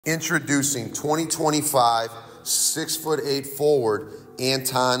Introducing 2025 6'8" forward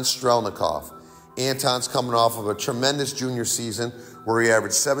Anton Strelnikov. Anton's coming off of a tremendous junior season where he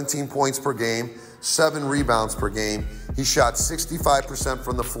averaged 17 points per game, 7 rebounds per game. He shot 65%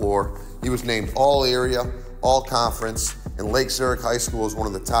 from the floor. He was named all area, all conference, and Lake Zurich High School is one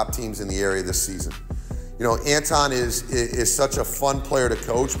of the top teams in the area this season. You know, Anton is such a fun player to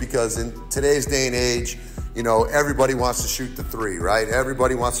coach because in today's day and age, you know, everybody wants to shoot the three, right?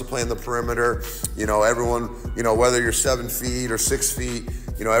 Everybody wants to play in the perimeter. You know, everyone, you know, whether you're 7 feet or 6 feet,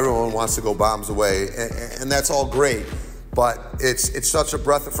 you know, everyone wants to go bombs away. And that's all great. But it's such a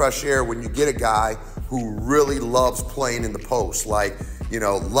breath of fresh air when you get a guy who really loves playing in the post, like, you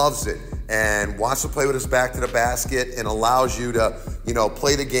know, loves it and wants to play with his back to the basket and allows you to, you know,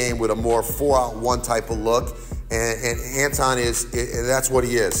 play the game with a more 4-out-1 type of look. And Anton that's what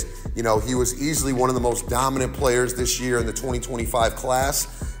he is. You know, he was easily one of the most dominant players this year in the 2025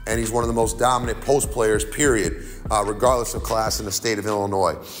 class, and he's one of the most dominant post players, period, regardless of class in the state of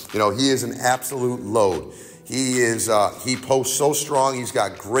Illinois. You know, he is an absolute load. He posts so strong. He's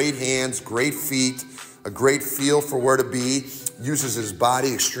got great hands, great feet, a great feel for where to be, uses his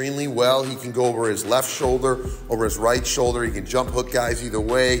body extremely well. He can go over his left shoulder, over his right shoulder. He can jump hook guys either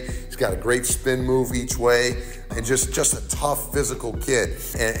way. He's got a great spin move each way, and just a tough physical kid.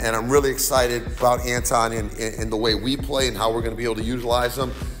 And I'm really excited about Anton in the way we play and how we're going to be able to utilize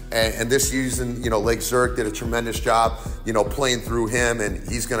him. And this season, you know, Lake Zurich did a tremendous job, you know, playing through him, and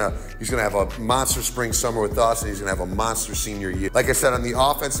he's gonna have a monster spring, summer with us, and he's gonna have a monster senior year. Like I said, on the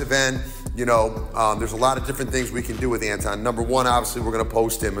offensive end, you know, there's a lot of different things we can do with Anton. Number one, obviously, we're gonna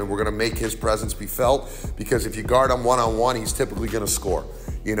post him, and we're gonna make his presence be felt, because if you guard him one-on-one, he's typically gonna score.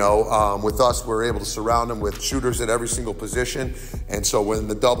 You know, with us, we're able to surround him with shooters at every single position. And so when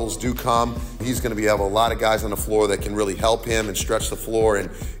the doubles do come, he's going to have a lot of guys on the floor that can really help him and stretch the floor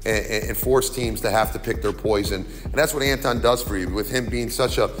and force teams to have to pick their poison. And that's what Anton does for you. With him being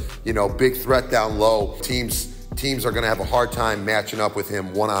such a, you know, big threat down low, teams are going to have a hard time matching up with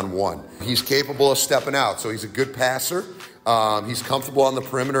him one-on-one. He's capable of stepping out, so he's a good passer. He's comfortable on the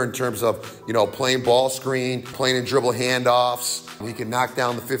perimeter in terms of, you know, playing ball screen, playing in dribble handoffs. He can knock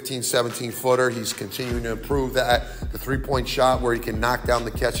down the 15, 17-footer. He's continuing to improve that. The three-point shot where he can knock down the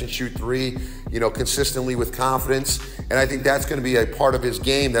catch and shoot three, you know, consistently with confidence. And I think that's going to be a part of his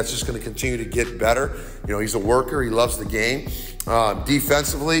game that's just going to continue to get better. You know, he's a worker. He loves the game.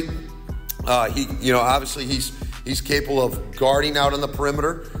 Defensively, you know, obviously he's capable of guarding out on the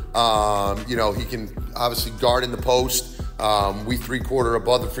perimeter. You know, he can obviously guard in the post. We 3/4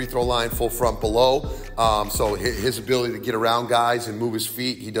 above the free throw line, full front below. So his ability to get around guys and move his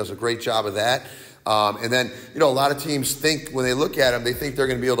feet, he does a great job of that. And then, you know, a lot of teams think when they look at him, they think they're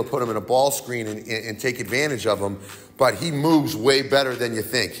going to be able to put him in a ball screen and take advantage of him. But he moves way better than you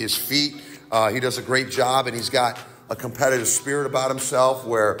think. His feet, he does a great job, and he's got a competitive spirit about himself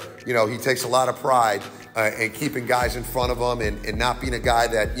where, you know, he takes a lot of pride and keeping guys in front of him and not being a guy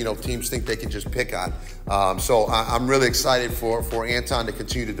that, you know, teams think they can just pick on. So I'm really excited for Anton to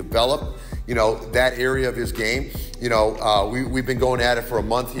continue to develop, you know, that area of his game. You know, we've been going at it for a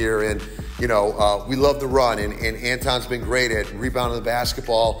month here, and, you know, we love the run, and Anton's been great at rebounding the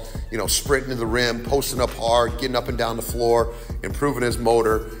basketball, you know, sprinting to the rim, posting up hard, getting up and down the floor, improving his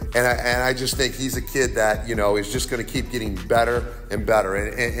motor. And I just think he's a kid that, you know, is just going to keep getting better and better.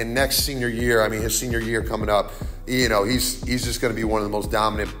 And next senior year, I mean, his senior year coming up, you know, he's just going to be one of the most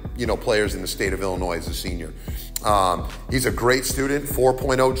dominant, you know, players in the state of Illinois as a senior. He's a great student,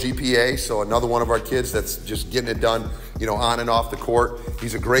 4.0 GPA, so another one of our kids that's just getting it done, you know, on and off the court.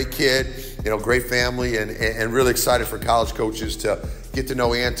 He's a great kid, you know, great family, and really excited for college coaches to get to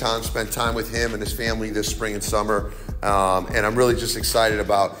know Anton, spend time with him and his family this spring and summer. And I'm really just excited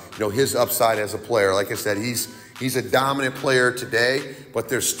about, you know, his upside as a player. Like I said, he's a dominant player today, but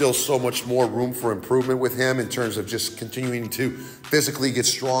there's still so much more room for improvement with him in terms of just continuing to physically get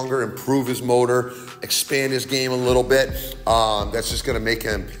stronger, improve his motor, expand his game a little bit. That's just going to make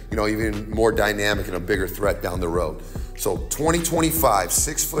him, you know, even more dynamic and a bigger threat down the road. So 2025,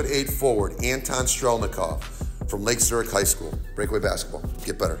 6'8" forward, Anton Strelnikov from Lake Zurich High School. Breakaway basketball.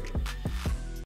 Get better.